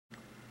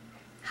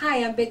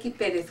Hi, I'm Becky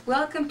Perez.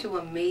 Welcome to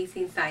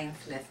Amazing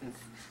Science Lessons.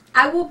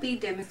 I will be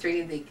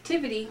demonstrating the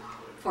activity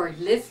for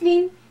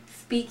listening,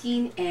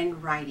 speaking,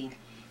 and writing.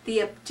 The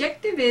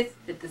objective is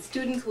that the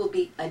students will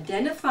be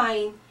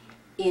identifying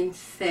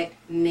insect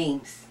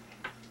names.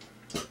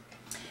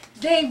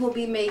 They will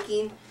be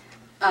making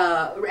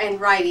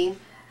and writing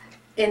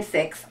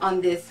insects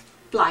on this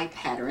fly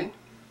pattern.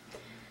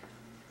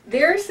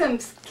 There are some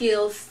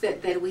skills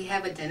that we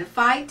have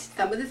identified,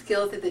 some of the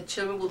skills that the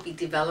children will be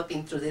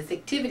developing through this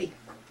activity.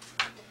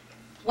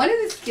 One of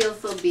the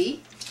skills will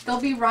be, they'll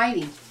be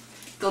writing.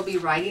 They'll be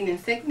writing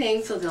insect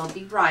names, so they'll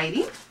be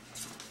writing.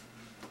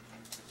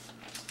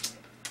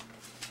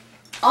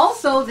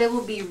 Also, they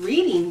will be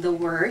reading the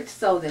words,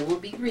 so they will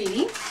be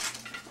reading.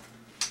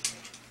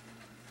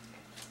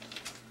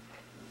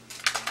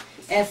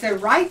 As they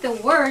write the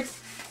words,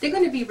 they're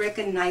going to be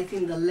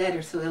recognizing the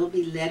letters, so it'll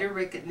be letter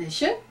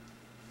recognition.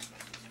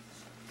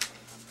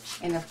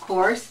 And of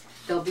course,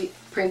 there'll be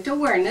print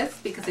awareness,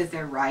 because as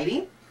they're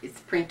writing,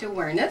 it's print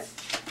awareness.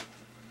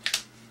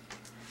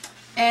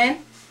 And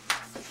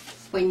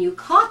when you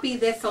copy,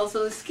 that's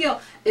also a skill.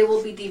 They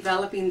will be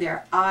developing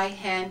their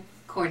eye-hand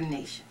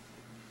coordination.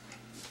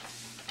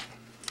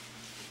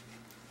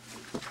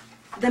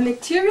 The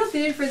materials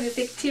needed for this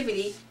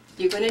activity,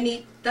 you're going to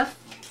need the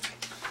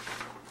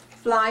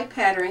fly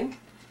pattern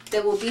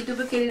that will be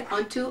duplicated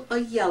onto a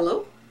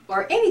yellow,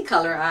 or any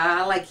color.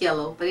 I like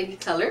yellow, but any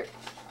color.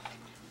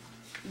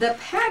 The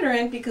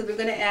pattern, because we're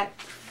going to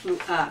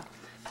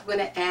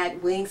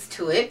add wings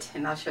to it,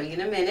 and I'll show you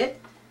in a minute.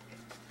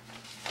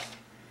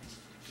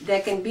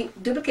 That can be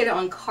duplicated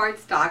on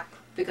cardstock,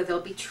 because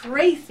they'll be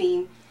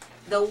tracing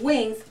the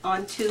wings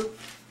onto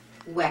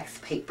wax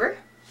paper.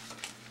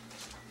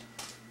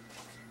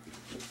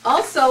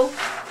 Also,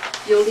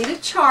 you'll need a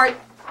chart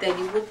that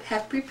you will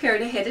have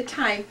prepared ahead of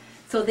time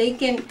so they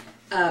can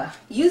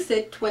use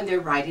it when they're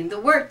writing the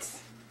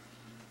words.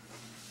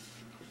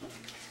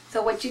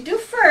 So what you do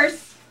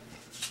first,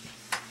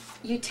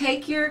 you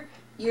take the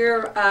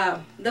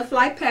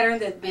fly pattern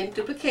that's been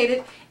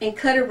duplicated and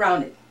cut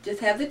around it.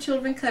 Just have the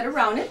children cut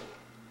around it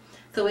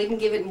so we can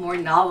give it more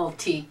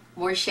novelty,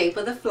 more shape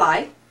of the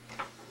fly.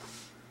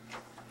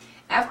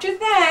 After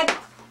that,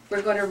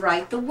 we're going to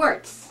write the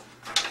words.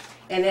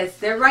 And as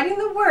they're writing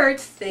the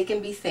words, they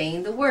can be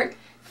saying the word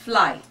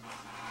fly.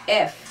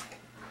 F-L-Y.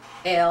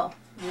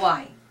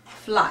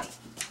 Fly.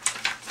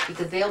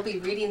 Because they'll be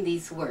reading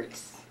these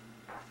words.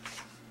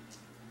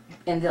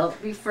 And they'll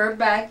refer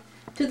back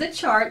to the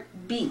chart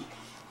B.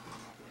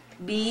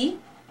 B,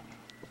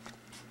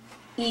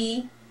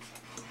 E,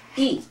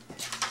 E.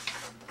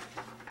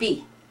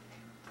 B.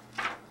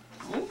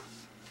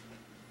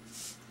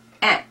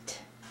 At.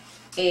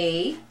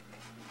 A,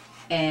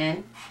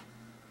 and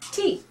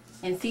T.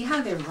 And see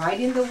how they're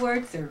writing the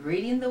words, they're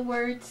reading the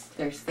words,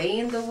 they're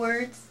saying the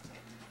words.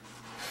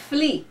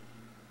 Flee.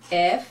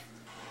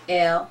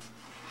 F-L-E-A.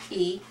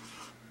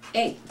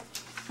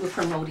 We're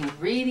promoting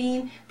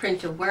reading,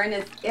 print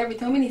awareness,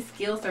 so many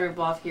skills are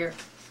involved here.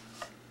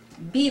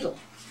 Beetle.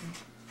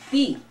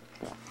 B,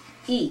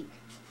 E,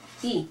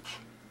 E,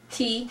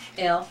 T,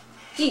 L,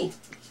 E.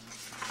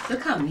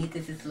 Look how neat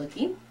this is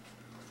looking.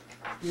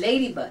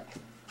 Ladybug.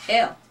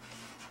 L,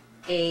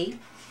 A,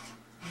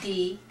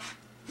 D,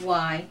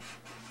 Y,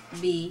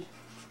 B,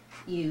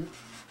 U,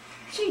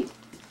 G.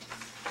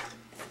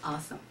 It's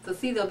awesome. So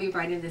see, they'll be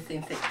writing the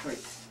insect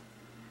words.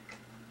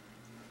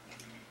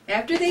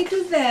 After they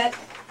do that,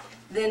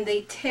 then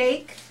they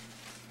take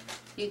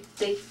you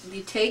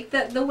take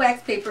the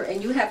wax paper,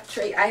 and you have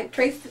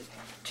trace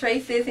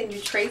this, and you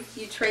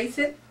trace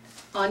it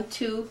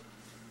onto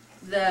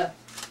the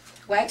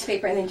wax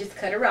paper, and then just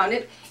cut around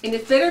it. And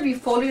it's better to be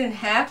folded in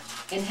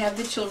half and have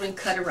the children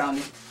cut around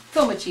it.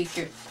 So much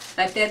easier.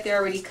 Like that, they're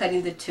already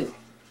cutting the two.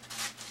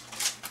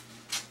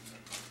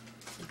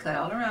 You cut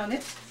all around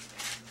it.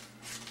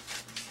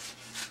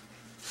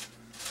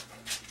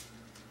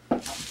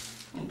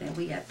 And then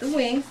we add the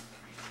wings.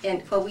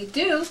 And what we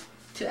do,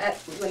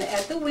 we're going to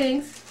add the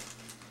wings.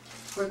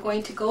 We're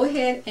going to go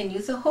ahead and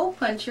use a hole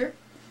puncher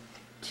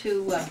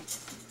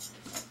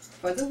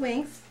for the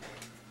wings.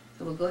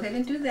 So we'll go ahead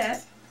and do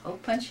that. Hole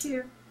punch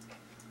here.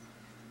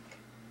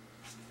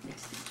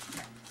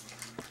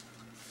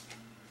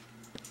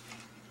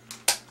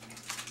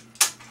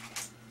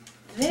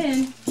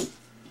 Then,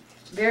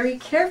 very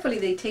carefully,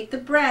 they take the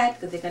brad,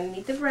 because they're going to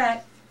need the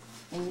brad,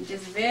 and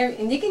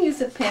and you can use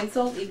a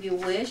pencil if you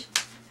wish.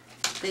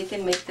 They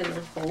can make the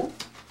little hole.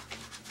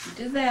 You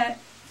do that,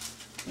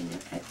 and then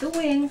add the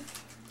wings.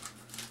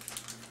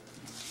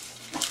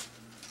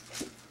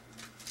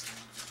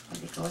 And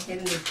they go ahead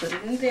and they put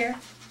it in there.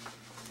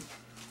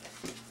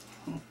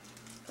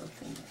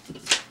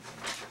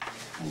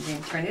 And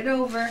then turn it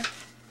over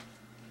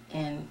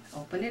and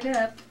open it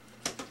up.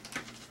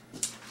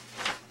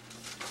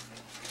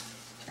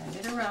 Turn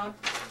it around,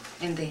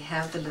 and they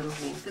have the little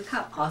wings. Look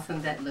how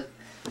awesome that looks.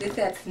 This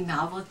adds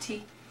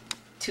novelty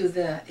to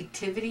the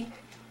activity.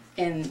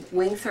 And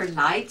wings are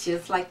light,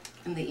 just like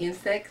in the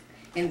insects.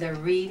 And they're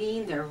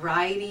reading, they're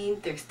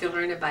writing, they're still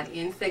learning about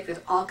insects.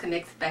 It all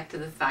connects back to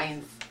the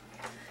science.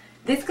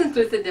 This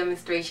concludes the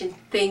demonstration.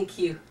 Thank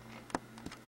you.